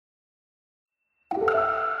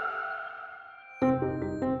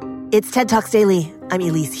It's TED Talks Daily. I'm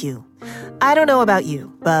Elise Hu. I don't know about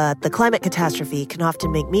you, but the climate catastrophe can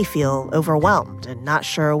often make me feel overwhelmed and not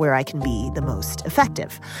sure where I can be the most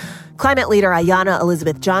effective. Climate leader Ayana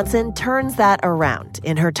Elizabeth Johnson turns that around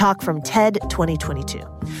in her talk from TED 2022.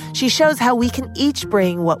 She shows how we can each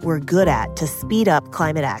bring what we're good at to speed up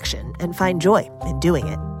climate action and find joy in doing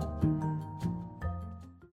it.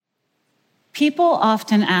 People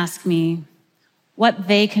often ask me what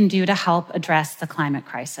they can do to help address the climate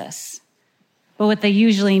crisis. But what they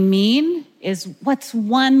usually mean is what's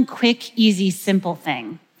one quick, easy, simple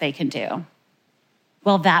thing they can do.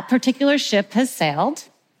 Well, that particular ship has sailed.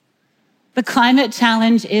 The climate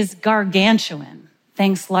challenge is gargantuan,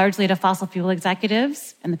 thanks largely to fossil fuel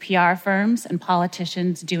executives and the PR firms and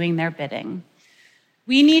politicians doing their bidding.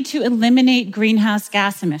 We need to eliminate greenhouse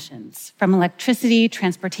gas emissions from electricity,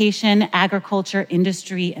 transportation, agriculture,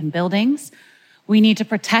 industry, and buildings. We need to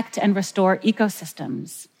protect and restore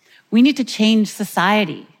ecosystems. We need to change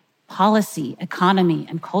society, policy, economy,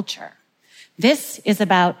 and culture. This is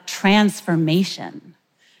about transformation,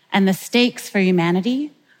 and the stakes for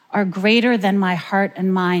humanity are greater than my heart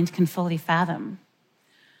and mind can fully fathom.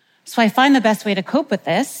 So I find the best way to cope with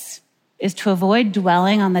this is to avoid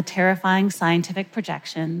dwelling on the terrifying scientific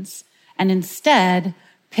projections and instead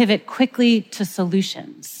pivot quickly to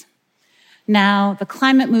solutions. Now, the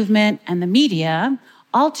climate movement and the media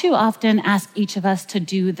all too often ask each of us to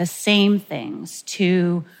do the same things,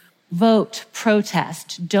 to vote,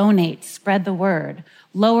 protest, donate, spread the word,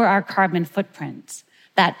 lower our carbon footprint.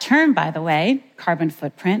 That term, by the way, carbon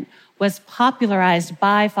footprint, was popularized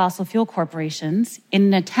by fossil fuel corporations in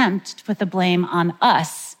an attempt to put the blame on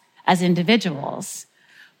us as individuals.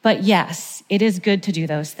 But yes, it is good to do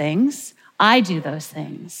those things. I do those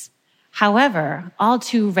things. However, all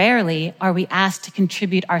too rarely are we asked to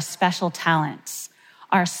contribute our special talents,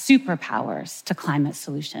 our superpowers to climate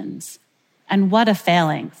solutions. And what a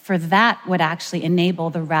failing, for that would actually enable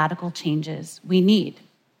the radical changes we need.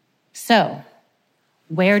 So,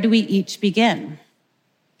 where do we each begin?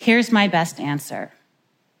 Here's my best answer.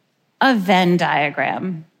 A Venn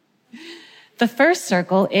diagram. The first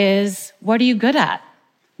circle is, what are you good at?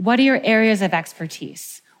 What are your areas of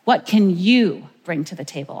expertise? What can you bring to the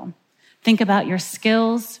table? Think about your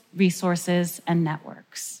skills, resources, and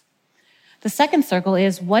networks. The second circle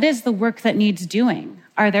is, what is the work that needs doing?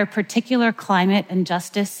 Are there particular climate and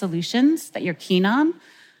justice solutions that you're keen on?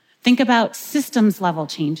 Think about systems-level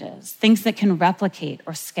changes, things that can replicate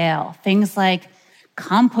or scale, things like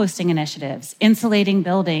composting initiatives, insulating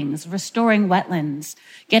buildings, restoring wetlands,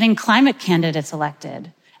 getting climate candidates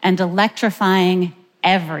elected, and electrifying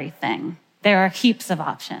everything. There are heaps of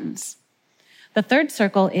options. The third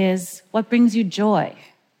circle is what brings you joy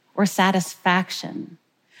or satisfaction.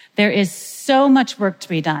 There is so much work to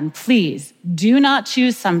be done. Please do not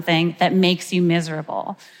choose something that makes you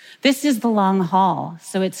miserable. This is the long haul,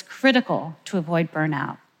 so it's critical to avoid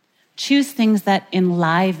burnout. Choose things that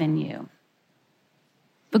enliven you.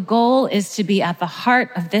 The goal is to be at the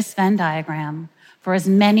heart of this Venn diagram for as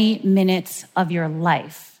many minutes of your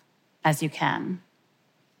life as you can.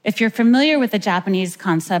 If you're familiar with the Japanese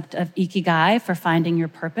concept of ikigai for finding your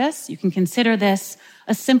purpose, you can consider this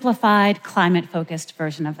a simplified, climate-focused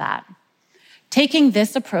version of that. Taking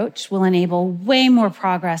this approach will enable way more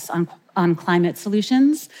progress on climate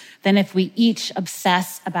solutions than if we each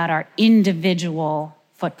obsess about our individual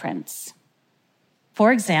footprints.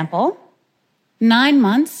 For example, 9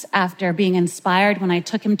 months after being inspired when I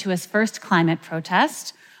took him to his first climate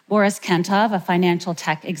protest, Boris Kentov, a financial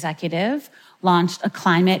tech executive, launched a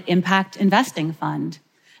climate impact investing fund.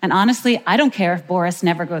 And honestly, I don't care if Boris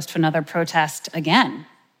never goes to another protest again.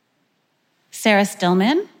 Sarah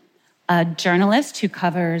Stillman, a journalist who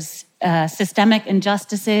covers systemic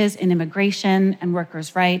injustices in immigration and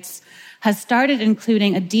workers' rights, has started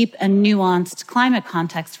including a deep and nuanced climate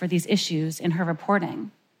context for these issues in her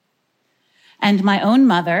reporting. And my own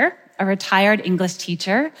mother, a retired English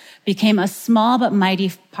teacher, became a small but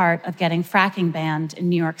mighty part of getting fracking banned in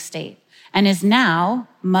New York State, and is now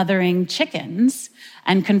mothering chickens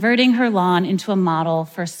and converting her lawn into a model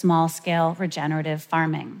for small-scale regenerative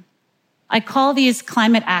farming. I call these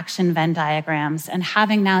climate action Venn diagrams, and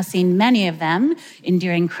having now seen many of them,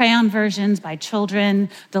 endearing crayon versions by children,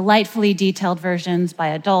 delightfully detailed versions by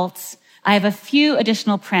adults, I have a few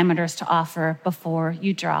additional parameters to offer before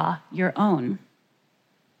you draw your own.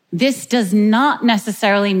 This does not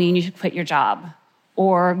necessarily mean you should quit your job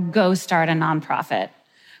or go start a nonprofit.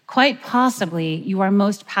 Quite possibly, you are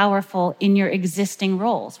most powerful in your existing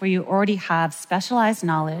roles where you already have specialized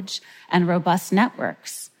knowledge and robust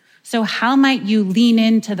networks. So how might you lean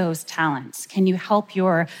into those talents? Can you help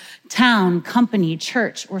your town, company,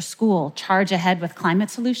 church, or school charge ahead with climate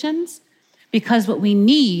solutions? Because what we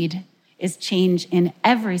need is change in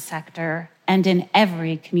every sector and in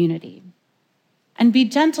every community. And be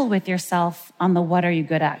gentle with yourself on the "what are you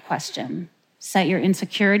good at" question. Set your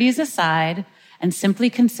insecurities aside and simply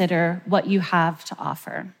consider what you have to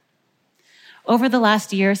offer. Over the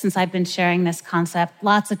last year, since I've been sharing this concept,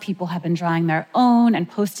 lots of people have been drawing their own and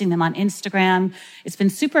posting them on Instagram. It's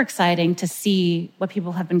been super exciting to see what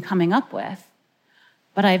people have been coming up with.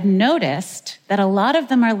 But I've noticed that a lot of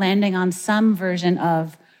them are landing on some version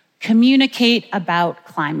of communicate about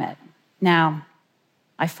climate. Now,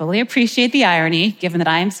 I fully appreciate the irony, given that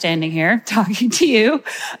I am standing here talking to you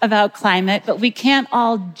about climate, but we can't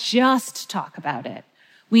all just talk about it.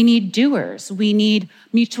 We need doers. We need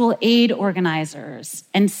mutual aid organizers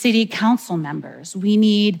and city council members. We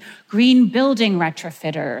need green building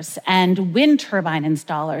retrofitters and wind turbine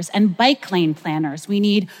installers and bike lane planners. We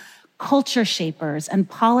need culture shapers and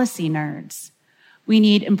policy nerds. We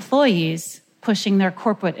need employees pushing their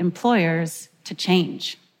corporate employers to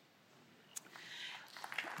change.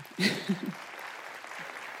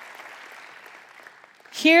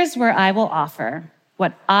 Here's where I will offer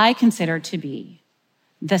what I consider to be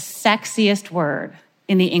the sexiest word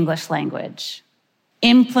in the English language: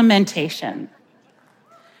 implementation.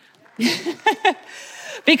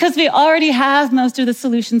 Because we already have most of the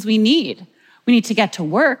solutions we need. We need to get to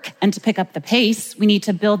work and to pick up the pace. We need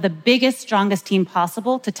to build the biggest, strongest team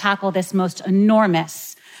possible to tackle this most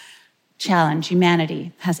enormous challenge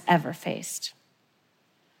humanity has ever faced.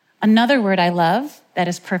 Another word I love that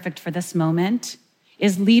is perfect for this moment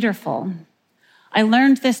is leaderful. I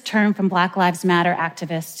learned this term from Black Lives Matter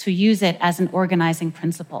activists who use it as an organizing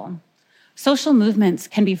principle. Social movements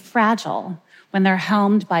can be fragile when they're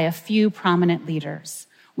helmed by a few prominent leaders.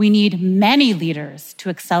 We need many leaders to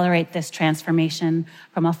accelerate this transformation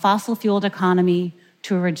from a fossil-fueled economy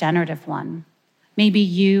to a regenerative one. Maybe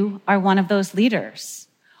you are one of those leaders.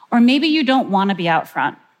 Or maybe you don't want to be out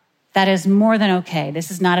front. That is more than okay.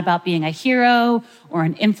 This is not about being a hero or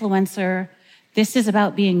an influencer. This is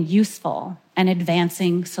about being useful and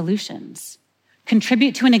advancing solutions.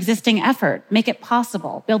 Contribute to an existing effort, make it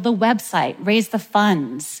possible, build the website, raise the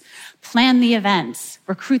funds, plan the events,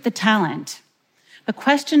 recruit the talent. The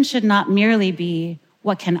question should not merely be,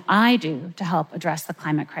 what can I do to help address the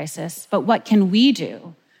climate crisis, but what can we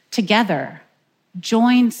do together?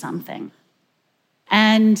 Join something.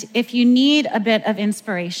 And if you need a bit of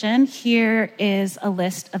inspiration, here is a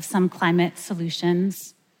list of some climate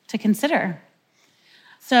solutions to consider.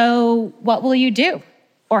 So what will you do?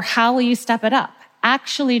 Or how will you step it up?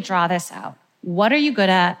 Actually draw this out. What are you good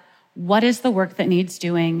at? What is the work that needs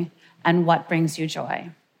doing? And what brings you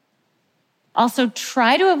joy? Also,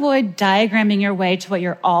 try to avoid diagramming your way to what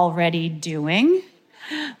you're already doing.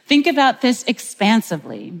 Think about this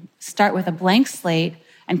expansively. Start with a blank slate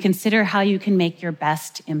and consider how you can make your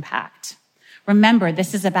best impact. Remember,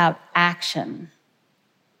 this is about action.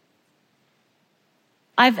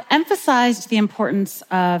 I've emphasized the importance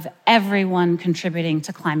of everyone contributing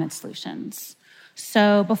to climate solutions.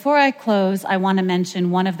 So before I close, I want to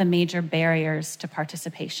mention one of the major barriers to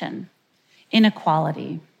participation: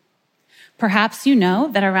 inequality. Perhaps you know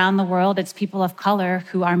that around the world, it's people of color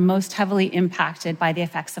who are most heavily impacted by the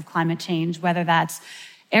effects of climate change, whether that's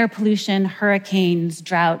air pollution, hurricanes,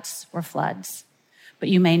 droughts, or floods. But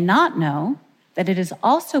you may not know that it is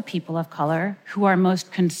also people of color who are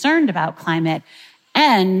most concerned about climate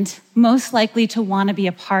and most likely to want to be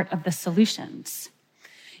a part of the solutions.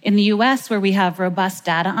 In the US, where we have robust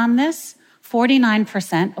data on this,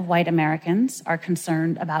 49% of white Americans are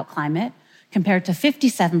concerned about climate, compared to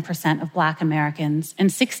 57% of Black Americans and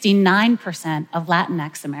 69% of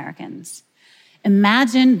Latinx Americans.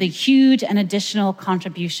 Imagine the huge and additional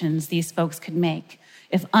contributions these folks could make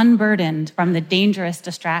if unburdened from the dangerous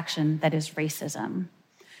distraction that is racism.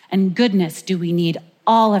 And goodness, do we need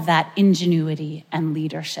all of that ingenuity and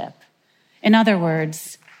leadership. In other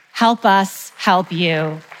words, help us help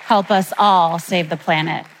you. Help us all save the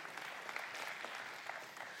planet.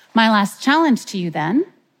 My last challenge to you then,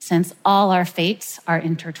 since all our fates are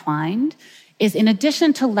intertwined, is in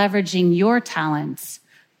addition to leveraging your talents,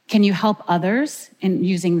 can you help others in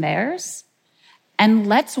using theirs? And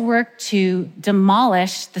let's work to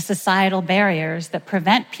demolish the societal barriers that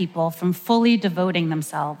prevent people from fully devoting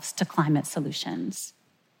themselves to climate solutions.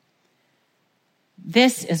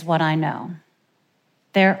 This is what I know.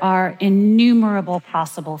 There are innumerable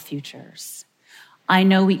possible futures. I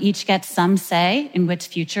know we each get some say in which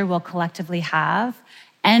future we'll collectively have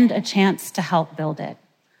and a chance to help build it.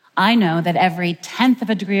 I know that every 10th of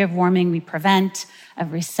a degree of warming we prevent,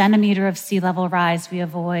 every centimeter of sea level rise we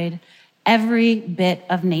avoid, every bit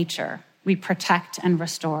of nature we protect and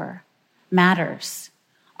restore matters.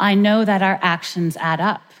 I know that our actions add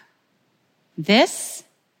up. This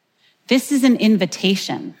is an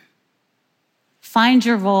invitation. Find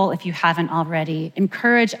your role if you haven't already.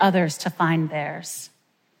 Encourage others to find theirs.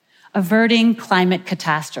 Averting climate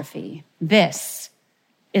catastrophe. This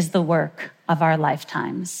is the work of our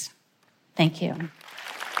lifetimes. Thank you.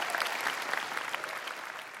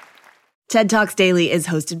 TED Talks Daily is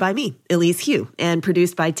hosted by me, Elise Hugh, and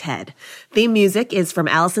produced by TED. Theme music is from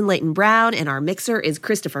Allison Leighton Brown, and our mixer is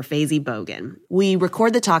Christopher Fazy Bogan. We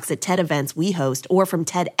record the talks at TED events we host or from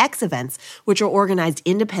TEDx events, which are organized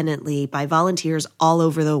independently by volunteers all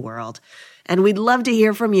over the world. And we'd love to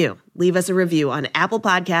hear from you. Leave us a review on Apple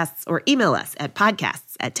Podcasts or email us at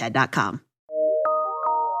podcasts@ted.com.